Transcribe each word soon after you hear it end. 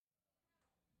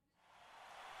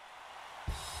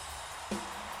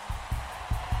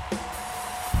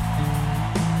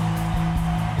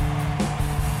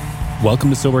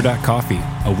Welcome to Sober.Coffee,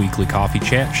 a weekly coffee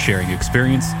chat sharing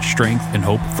experience, strength, and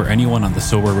hope for anyone on the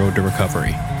sober road to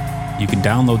recovery. You can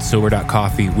download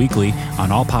Sober.Coffee weekly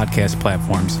on all podcast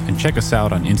platforms and check us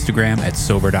out on Instagram at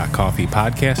Sober.Coffee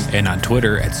Podcast and on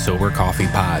Twitter at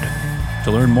SoberCoffeePod.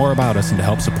 To learn more about us and to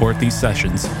help support these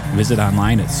sessions, visit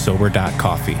online at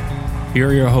Sober.Coffee. Here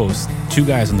are your hosts, two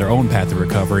guys on their own path to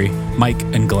recovery, Mike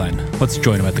and Glenn. Let's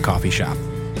join them at the coffee shop.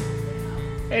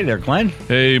 Hey there, Glenn.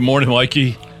 Hey, morning,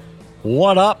 Mikey.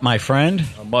 What up, my friend?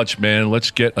 Not much, man.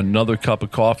 Let's get another cup of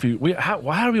coffee.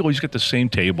 How do we always get the same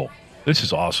table? This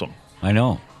is awesome. I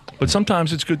know. But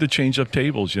sometimes it's good to change up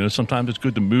tables. You know, sometimes it's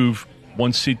good to move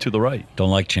one seat to the right.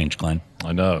 Don't like change, Glenn.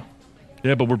 I know.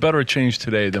 Yeah, but we're better at change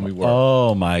today than we were.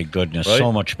 Oh, my goodness. Right?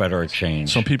 So much better at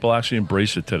change. Some people actually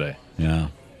embrace it today. Yeah.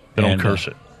 They don't curse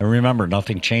it. And remember,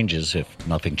 nothing changes if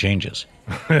nothing changes.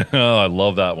 Oh, I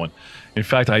love that one. In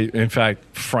fact,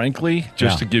 frankly,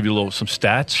 just to give you some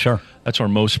stats, Sure. That's our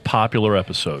most popular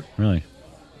episode. Really?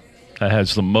 That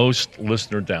has the most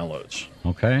listener downloads.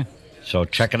 Okay. So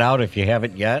check it out if you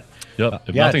haven't yet. Yep.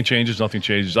 If nothing changes, nothing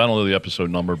changes. I don't know the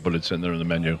episode number, but it's in there in the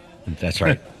menu. That's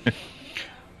right.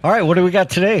 All right. What do we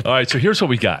got today? All right. So here's what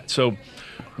we got. So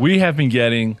we have been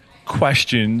getting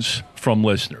questions from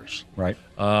listeners. Right.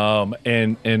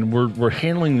 And we're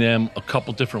handling them a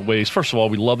couple different ways. First of all,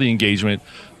 we love the engagement.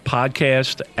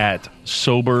 Podcast at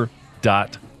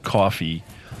sober.coffee.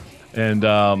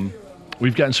 And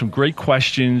we've gotten some great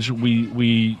questions.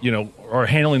 We are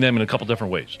handling them in a couple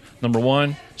different ways. Number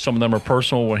one, some of them are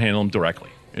personal. We'll handle them directly.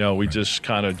 We just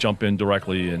kind of jump in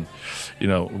directly, and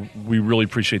we really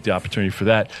appreciate the opportunity for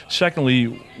that.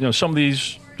 Secondly, some of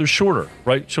these, they're shorter,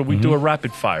 right? So we do a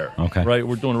rapid fire. Okay. Right?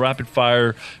 We're doing a rapid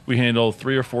fire. We handle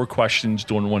 3 or 4 questions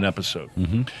during one episode.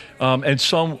 And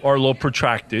some are a little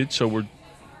protracted. So we're,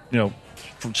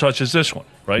 such as this one,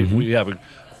 right? We have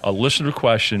a listener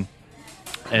question,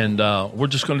 and we're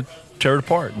just going to tear it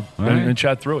apart and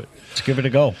chat through it. Let's give it a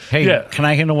go. Hey, Can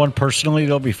I handle one personally,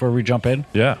 though, before we jump in?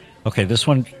 Yeah. Okay, this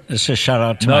is a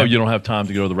shout-out to No, you don't have time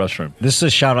to go to the restroom. This is a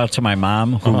shout-out to my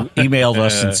mom, who emailed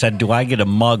us and said, do I get a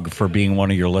mug for being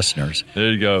one of your listeners?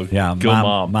 There you go. Yeah, Go,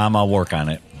 Mom. Mom, I'll work on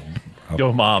it.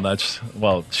 Go, Mom. I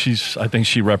think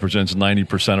she represents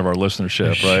 90% of our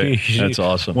listenership, right? That's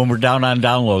awesome. When we're down on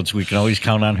downloads, we can always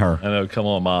count on her. I know. Come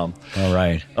on, Mom. All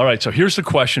right. So here's the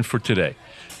question for today.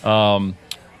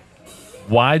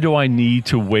 Why do I need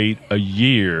to wait a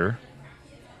year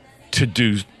to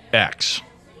do X?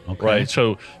 Okay. Right.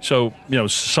 So some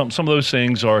of those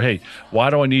things are, hey,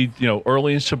 why do I need,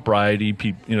 early in sobriety,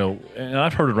 people, and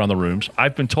I've heard it around the rooms.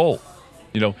 I've been told,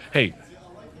 hey,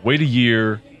 wait a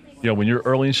year, when you're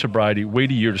early in sobriety,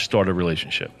 wait a year to start a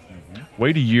relationship.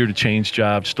 Wait a year to change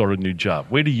jobs, start a new job.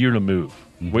 Wait a year to move.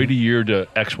 Wait a year to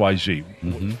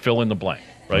XYZ. Fill in the blank,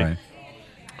 right?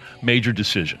 Major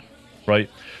decision, right?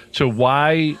 So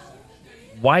why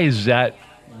is that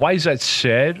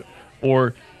said,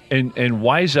 or and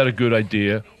why is that a good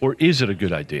idea, or is it a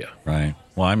good idea? Right.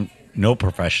 Well, I'm no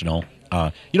professional.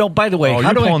 By the way,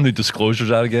 how do pulling the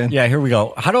disclosures out again? Yeah, here we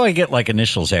go. How do I get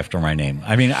initials after my name?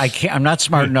 I mean, I'm not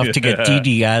smart enough to get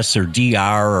DDS or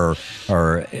DR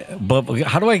but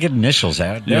how do I get initials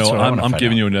out? I'm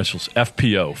giving you initials.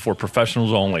 FPO, for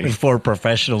professionals only. For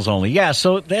professionals only. Yeah,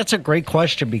 so that's a great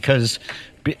question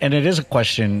and it is a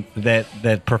question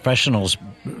that professionals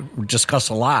discuss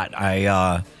a lot.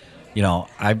 I've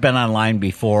been online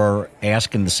before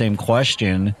asking the same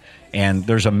question, and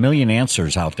there's a million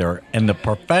answers out there. And the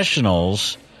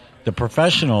professionals,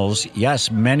 yes,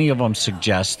 many of them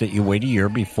suggest that you wait a year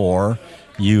before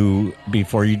you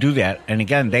do that. And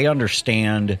again, they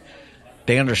understand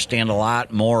a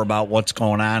lot more about what's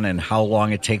going on and how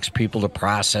long it takes people to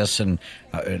process and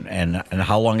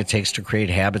how long it takes to create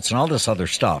habits and all this other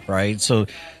stuff, right? So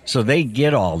they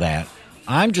get all that.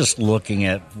 I'm just looking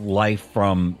at life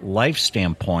from life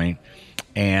standpoint,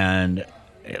 and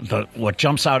what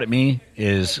jumps out at me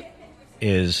is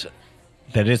that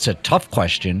it's a tough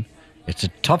question. It's a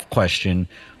tough question,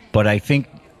 but I think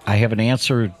I have an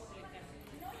answer.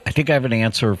 I think I have an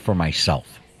answer for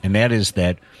myself, and that is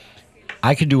that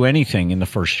I could do anything in the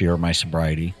first year of my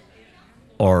sobriety,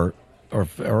 or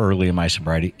early in my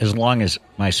sobriety, as long as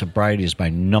my sobriety is my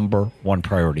number one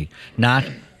priority, not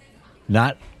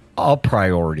a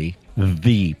priority,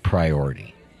 the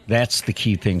priority. That's the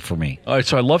key thing for me. All right,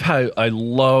 so I love how you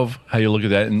look at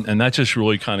that, and that just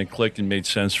really kind of clicked and made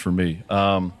sense for me.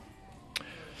 I'm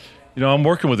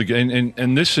working with a guy,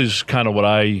 and this is kind of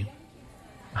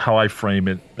how I frame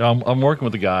it. I'm working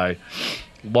with a guy,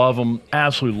 love him,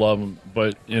 absolutely love him,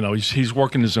 but he's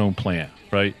working his own plan,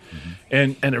 right?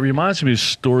 And it reminds me of a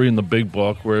story in the Big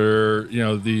Book where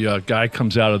the guy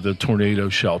comes out of the tornado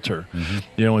shelter,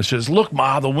 and says, "Look,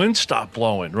 Ma, the wind stopped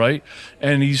blowing," right?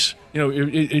 And he's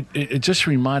it just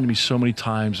reminded me so many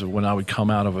times of when I would come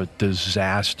out of a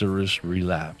disastrous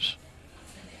relapse,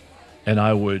 and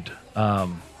I would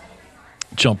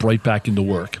jump right back into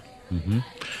work.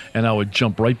 And I would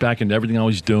jump right back into everything I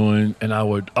was doing, and I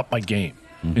would up my game.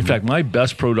 In fact, my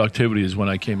best productivity is when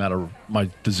I came out of my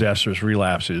disastrous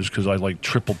relapses because I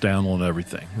tripled down on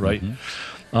everything, right?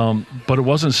 But it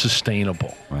wasn't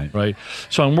sustainable, right?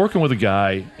 So I'm working with a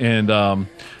guy, and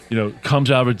comes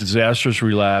out of a disastrous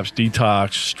relapse,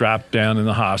 detox, strapped down in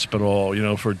the hospital,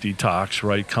 for detox,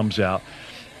 right? Comes out,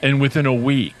 and within a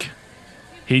week,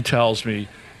 he tells me,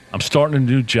 "I'm starting a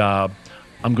new job.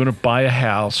 I'm going to buy a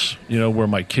house, where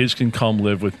my kids can come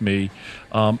live with me.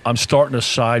 I'm starting a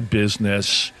side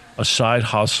business, a side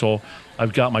hustle.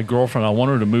 I've got my girlfriend. I want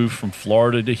her to move from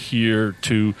Florida to here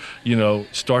to,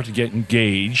 start to get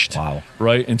engaged." Wow.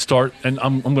 Right? And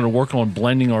I'm going to work on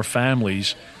blending our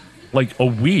families a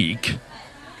week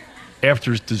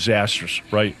after it's disastrous,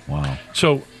 right? Wow.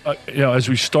 So, as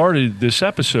we started this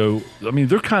episode,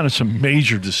 they're kind of some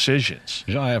major decisions.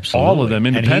 Yeah, absolutely. All of them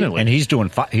independently. And he's doing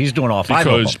all five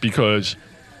of them. Because,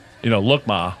 look,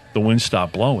 Ma, the wind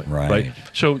stopped blowing. Right.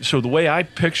 So the way I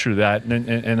picture that,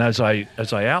 and as I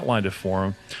outlined it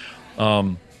for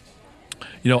him,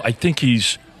 I think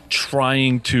he's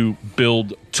trying to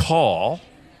build tall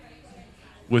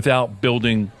without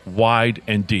building wide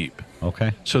and deep.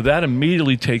 Okay. So that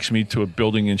immediately takes me to a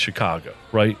building in Chicago,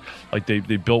 right?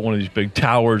 They built one of these big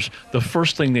towers. The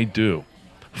first thing they do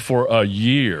for a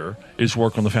year is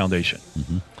work on the foundation.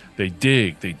 They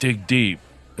dig deep.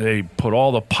 They put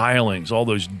all the pilings, all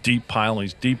those deep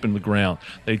pilings deep in the ground.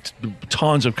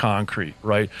 Tons of concrete,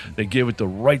 right? They give it the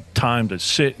right time to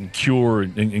sit and cure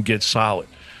and get solid,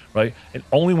 right? And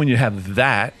only when you have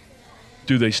that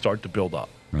do they start to build up.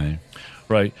 Right.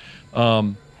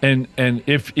 And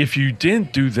if you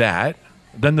didn't do that,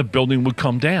 then the building would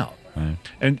come down. Right.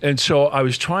 And so I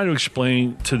was trying to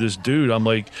explain to this dude, I'm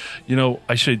like,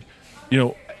 I said,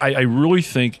 I really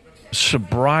think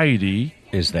sobriety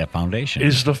is that foundation.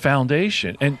 Is the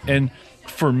foundation. And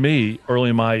for me,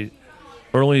 early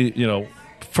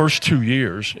first 2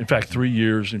 years, in fact 3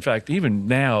 years, in fact even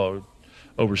now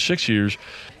over 6 years,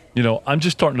 I'm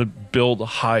just starting to build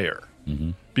higher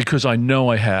because I know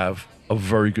I have a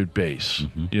very good base,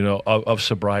 of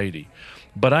sobriety.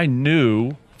 But I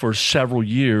knew for several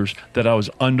years that I was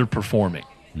underperforming.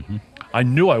 I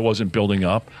knew I wasn't building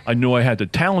up. I knew I had the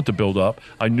talent to build up.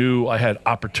 I knew I had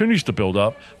opportunities to build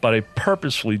up, but I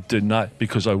purposely did not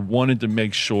because I wanted to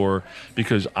make sure,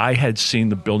 because I had seen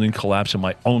the building collapse in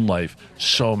my own life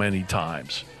so many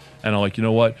times. And I'm like, you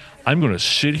know what? I'm going to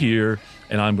sit here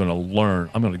and I'm going to learn.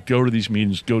 I'm going to go to these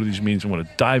meetings. I'm going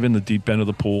to dive in the deep end of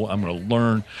the pool. I'm going to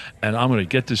learn, and I'm going to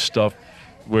get this stuff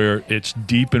where it's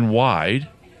deep and wide.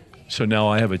 So now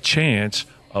I have a chance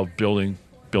of building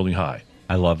high.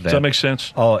 I love that. Does that make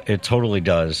sense? Oh, it totally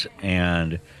does.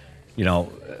 And,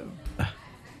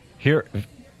 here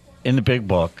in the Big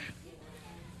Book,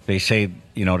 they say,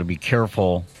 to be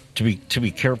careful, to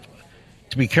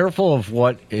be careful of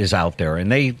what is out there. And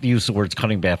they use the words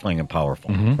cunning, baffling, and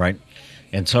powerful, right?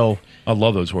 And so I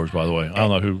love those words, by the way. I don't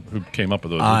know who came up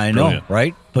with those. I know,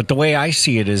 right? But the way I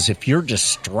see it is if you're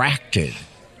distracted,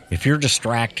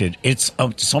 it's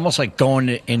almost like going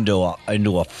into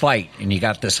a fight, and you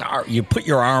got this. You put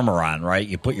your armor on, right?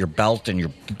 You put your belt and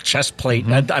your chest plate.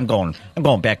 I'm going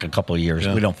back a couple of years.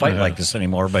 Yeah. We don't fight like this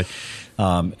anymore, but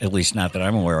at least not that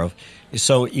I'm aware of.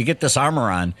 So you get this armor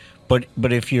on, but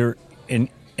if you're in,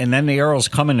 and then the arrows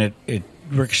come and it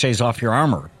ricochets off your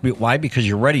armor. Why? Because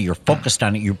you're ready. You're focused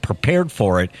on it. You're prepared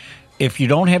for it. If you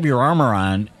don't have your armor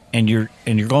on and you're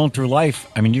going through life,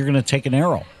 you're going to take an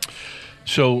arrow.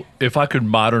 So if I could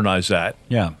modernize that.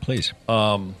 Yeah, please.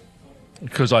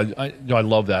 Because I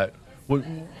love that.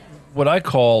 What I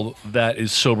call that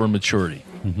is sober maturity,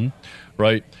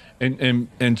 right?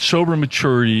 And sober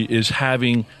maturity is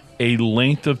having a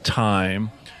length of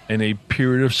time and a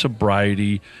period of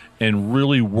sobriety and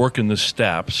really working the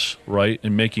steps, right,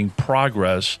 and making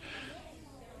progress.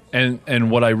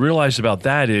 And what I realized about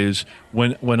that is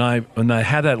when I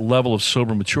have that level of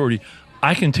sober maturity,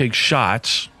 I can take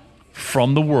shots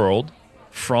from the world,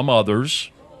 from others.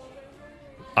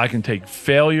 I can take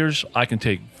failures. I can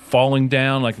take falling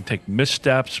down. I can take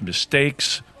missteps,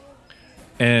 mistakes,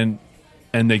 and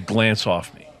they glance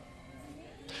off me.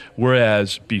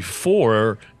 Whereas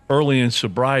before, early in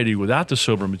sobriety, without the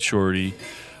sober maturity,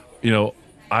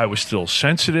 I was still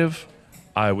sensitive.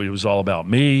 it was all about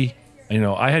me.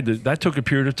 I had to. That took a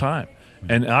period of time,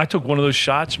 and I took one of those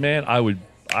shots, man. I would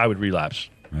relapse,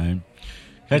 Right.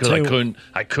 because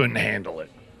I couldn't handle it.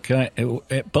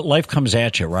 But life comes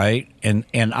at you, right?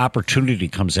 And opportunity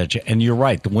comes at you. And you're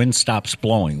right. The wind stops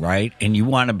blowing, right? And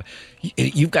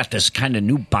you've got this kind of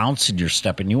new bounce in your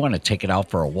step, and you want to take it out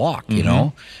for a walk, you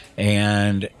know?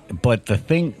 But the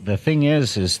thing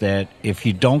is that if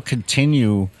you don't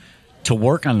continue to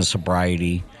work on the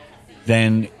sobriety,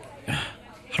 then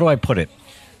how do I put it?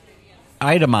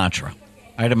 I had a mantra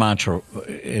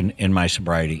in my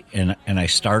sobriety, and I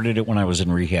started it when I was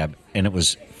in rehab, and it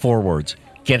was 4 words: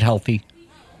 get healthy,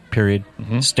 period.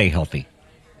 Stay healthy,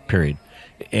 period.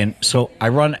 And so I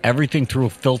run everything through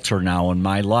a filter now in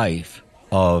my life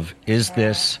of, is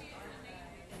this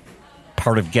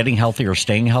part of getting healthy or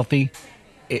staying healthy?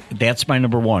 That's my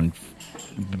number one.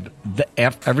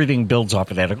 Everything builds off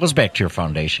of that. It goes back to your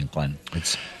foundation, Glenn.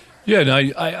 And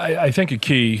I think a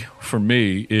key for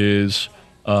me is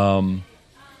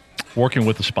working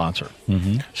with a sponsor.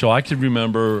 So I can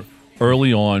remember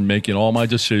early on making all my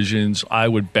decisions. I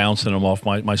would bounce them off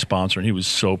my sponsor, and he was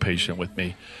so patient with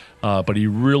me. But he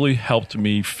really helped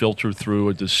me filter through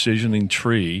a decisioning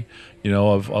tree,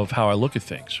 of how I look at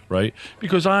things, right?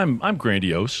 Because I'm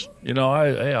grandiose,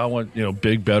 I want,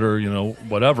 big, better,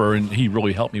 whatever, and he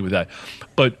really helped me with that.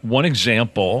 But one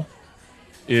example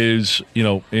is,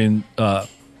 in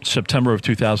September of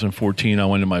 2014, I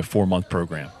went into my 4-month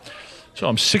program. So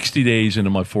I'm 60 days into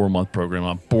my 4-month program.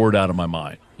 I'm bored out of my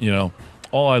mind.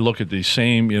 I look at the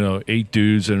same, 8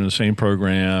 dudes that are in the same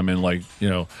program, and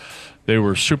they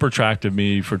were super attractive to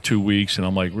me for 2 weeks, and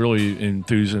I'm like really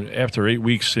enthused. After 8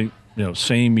 weeks,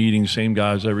 same meetings, same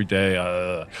guys every day.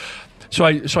 So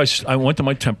I went to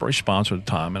my temporary sponsor at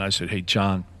the time, and I said, "Hey,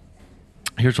 John,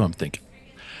 here's what I'm thinking.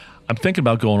 I'm thinking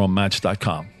about going on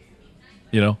Match.com,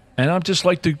 and I'd just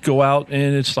like to go out,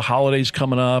 and it's the holidays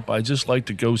coming up. I just like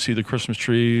to go see the Christmas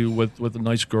tree with a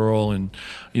nice girl, and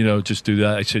just do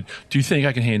that." I said, "Do you think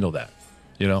I can handle that?"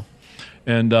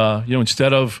 And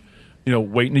instead of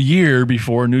waiting a year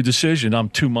before a new decision, I'm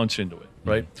 2 months into it,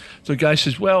 right? So the guy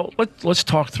says, "Well, let's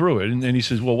talk through it." And he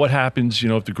says, "Well, what happens,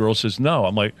 if the girl says no?"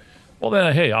 I'm like, "Well,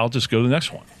 then, hey, I'll just go to the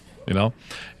next one."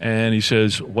 And he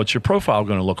says, "What's your profile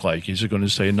going to look like? Is it going to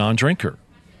say a non-drinker?"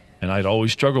 And I'd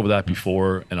always struggled with that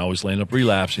before, and I always land up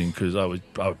relapsing because I would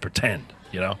pretend,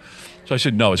 So I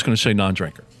said, "No, it's going to say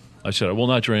non-drinker." I said, "I will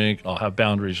not drink. I'll have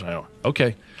boundaries."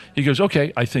 Okay. He goes,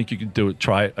 "Okay, I think you can do it.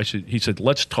 Try it." He said,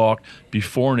 "Let's talk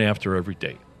before and after every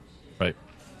date." Right.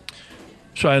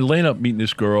 So I land up meeting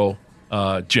this girl,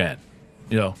 Jen,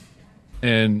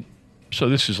 and so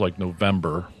this is like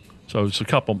November. So it's a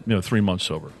couple, 3 months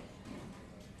sober.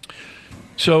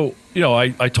 So,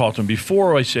 I talked to him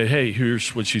before. I said, "Hey,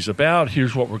 here's what she's about.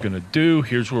 Here's what we're going to do.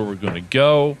 Here's where we're going to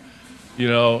go."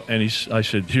 And I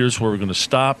said, "Here's where we're going to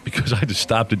stop," because I had to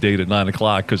stop the date at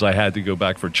 9:00 because I had to go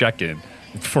back for check-in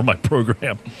for my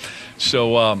program.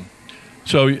 So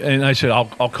and I said,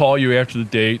 I'll call you after the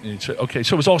date. And he said, okay.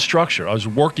 So it was all structure. I was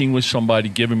working with somebody,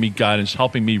 giving me guidance,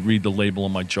 helping me read the label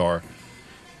on my jar.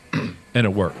 And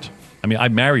it worked. I mean, I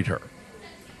married her.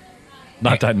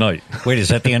 Not that night. Wait, is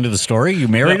that the end of the story? You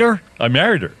married her? I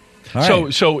married her. All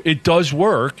right. So it does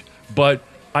work, but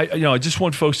I just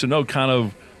want folks to know kind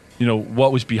of,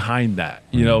 what was behind that,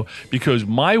 because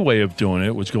my way of doing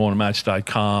it was going to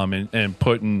Match.com and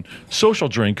putting social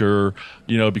drinker,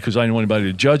 because I didn't want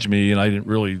anybody to judge me, and I didn't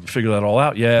really figure that all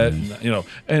out yet,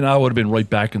 and I would have been right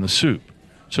back in the soup.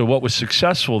 So what was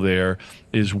successful there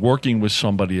is working with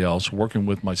somebody else, working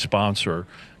with my sponsor,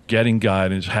 getting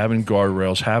guidance, having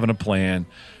guardrails, having a plan,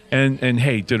 and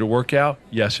hey, did it work out?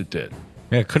 Yes, it did.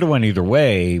 Yeah, it could have went either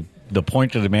way. The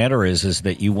point of the matter is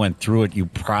that you went through it. You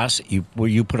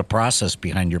put a process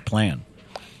behind your plan.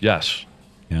 Yes,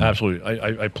 absolutely.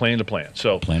 I planned a plan.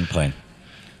 So plan.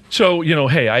 So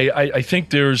hey, I think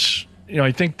there's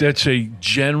I think that's a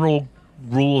general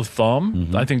rule of thumb.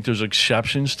 Mm-hmm. I think there's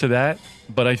exceptions to that,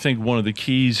 but I think one of the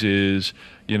keys is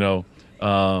you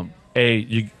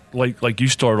like you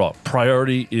started off.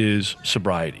 Priority is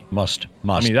sobriety. Must.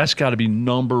 I mean, that's got to be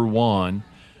number one,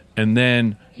 and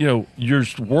then. You're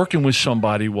working with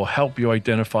somebody will help you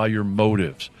identify your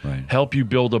motives, right. Help you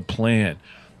build a plan,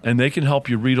 and they can help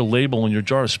you read a label on your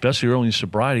jar, especially early in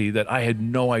sobriety, that I had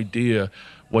no idea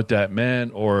what that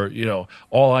meant, or,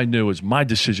 all I knew is my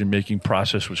decision-making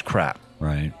process was crap.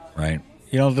 Right.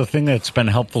 The thing that's been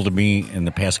helpful to me in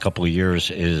the past couple of years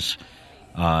is,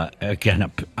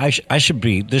 again,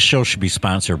 this show should be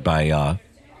sponsored by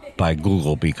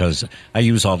Google because I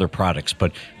use all their products,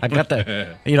 but I've got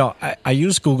the, I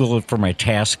use Google for my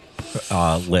task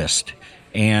list.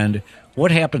 And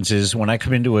what happens is when I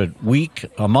come into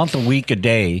a month, a week, a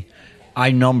day,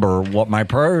 I number what my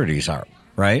priorities are,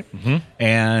 right? Mm-hmm.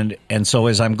 And so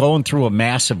as I'm going through a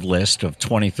massive list of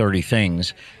 20, 30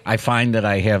 things, I find that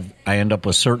I end up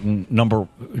with certain number,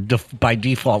 by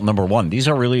default, number one. These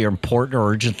are really important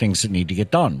or urgent things that need to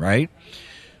get done, right?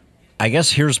 I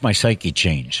guess here's my psyche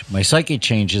change. My psyche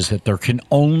change is that there can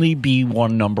only be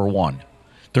one number one.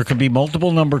 There can be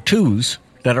multiple number twos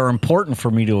that are important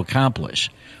for me to accomplish,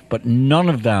 but none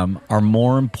of them are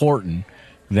more important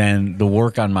than the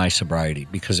work on my sobriety.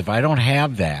 Because if I don't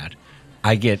have that,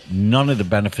 I get none of the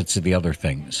benefits of the other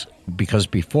things. Because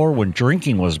before, when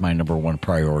drinking was my number one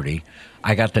priority,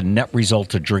 I got the net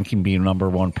result of drinking being number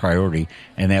one priority,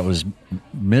 and that was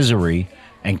misery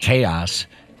and chaos,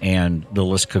 and the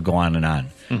list could go on and on.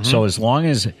 Mm-hmm. So as long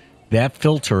as that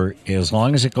filter, as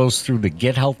long as it goes through the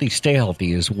get healthy, stay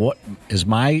healthy, is what is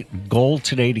my goal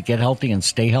today, to get healthy and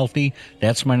stay healthy.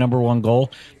 That's my number one goal.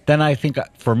 Then I think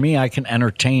for me, I can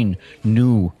entertain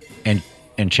new and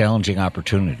challenging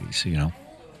opportunities, you know.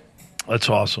 That's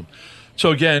awesome.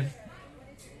 So again,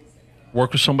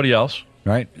 work with somebody else.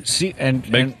 Right. See, and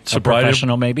make a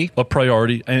professional maybe a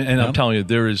priority. And I'm telling you,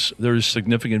 there is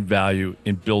significant value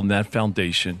in building that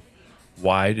foundation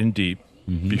wide and deep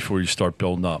before you start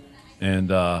building up.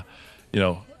 And,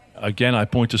 again, I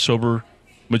point to sober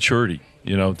maturity.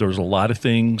 You know, there's a lot of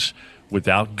things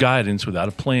without guidance, without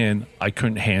a plan, I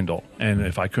couldn't handle. And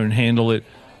if I couldn't handle it,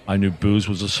 I knew booze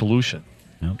was a solution.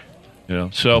 Yep. You know,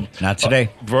 so not today.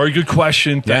 Very good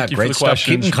question. Thank you for the stuff.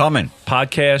 questions. Keep them coming.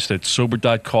 Podcast at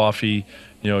sober.coffee.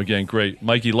 You know, again, great.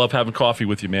 Mikey, love having coffee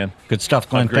with you, man. Good stuff,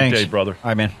 Glenn. Have a great Thanks. day, brother. All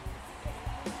right, man.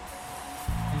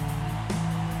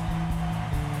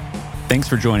 Thanks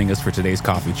for joining us for today's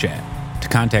coffee chat. To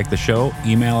contact the show,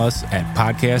 email us at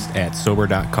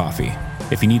podcast@sober.coffee.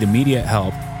 If you need immediate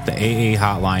help, the AA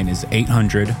hotline is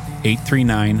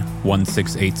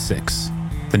 800-839-1686.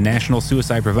 The National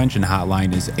Suicide Prevention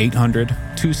Hotline is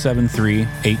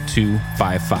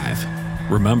 800-273-8255.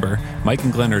 Remember, Mike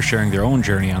and Glenn are sharing their own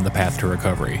journey on the path to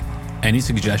recovery. Any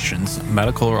suggestions,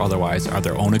 medical or otherwise, are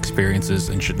their own experiences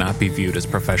and should not be viewed as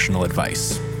professional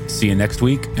advice. See you next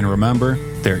week, and remember,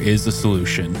 there is a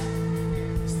solution.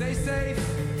 Stay safe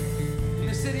in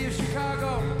the city of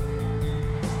Chicago.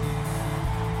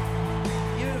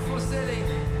 Beautiful city.